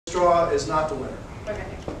straw is not the winner.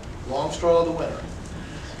 Okay. Long straw, the winner.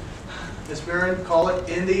 Ms. Barron, call it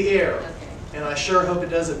in the air. Okay. And I sure hope it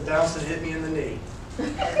doesn't bounce and hit me in the knee.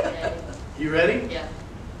 Okay. You ready? Yeah.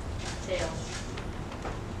 Tails.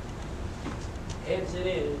 Heads it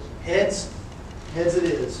is. Heads. Heads it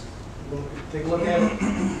is. Take a look at it.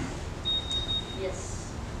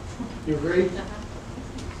 Yes. You agree? Uh-huh.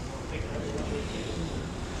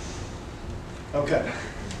 Okay.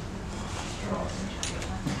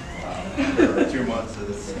 2 months of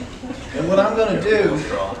this. And what I'm going to do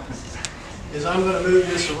is I'm going to move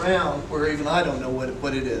this around where even I don't know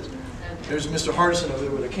what it is. There's Mr. Hardison over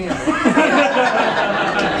there with a camera.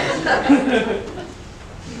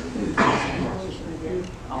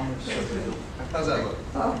 How's that look?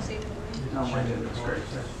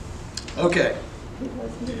 Okay.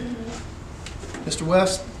 Mr.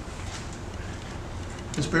 West,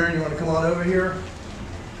 Ms. Barron, you want to come on over here?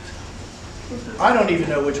 I don't even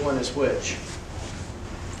know which one is which.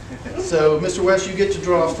 So, Mr. West, you get to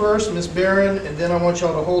draw first, Ms. Barron, and then I want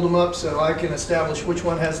y'all to hold them up so I can establish which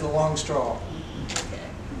one has the long straw.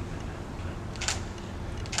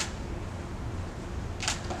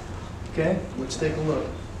 Okay, let's take a look.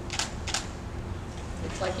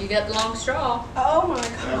 Looks like you got the long straw. Oh my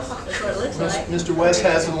God. That's what it looks like. Mr. West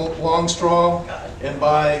has the long straw, and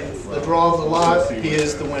by the draw of the lot, he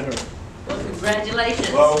is the winner. Well,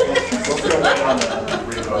 congratulations. Well, we'll go back on the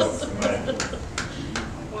revote.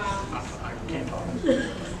 Wow.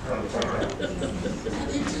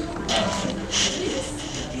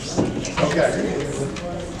 Okay.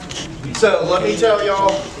 So let me tell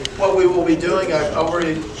y'all what we will be doing. I've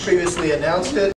already previously announced it.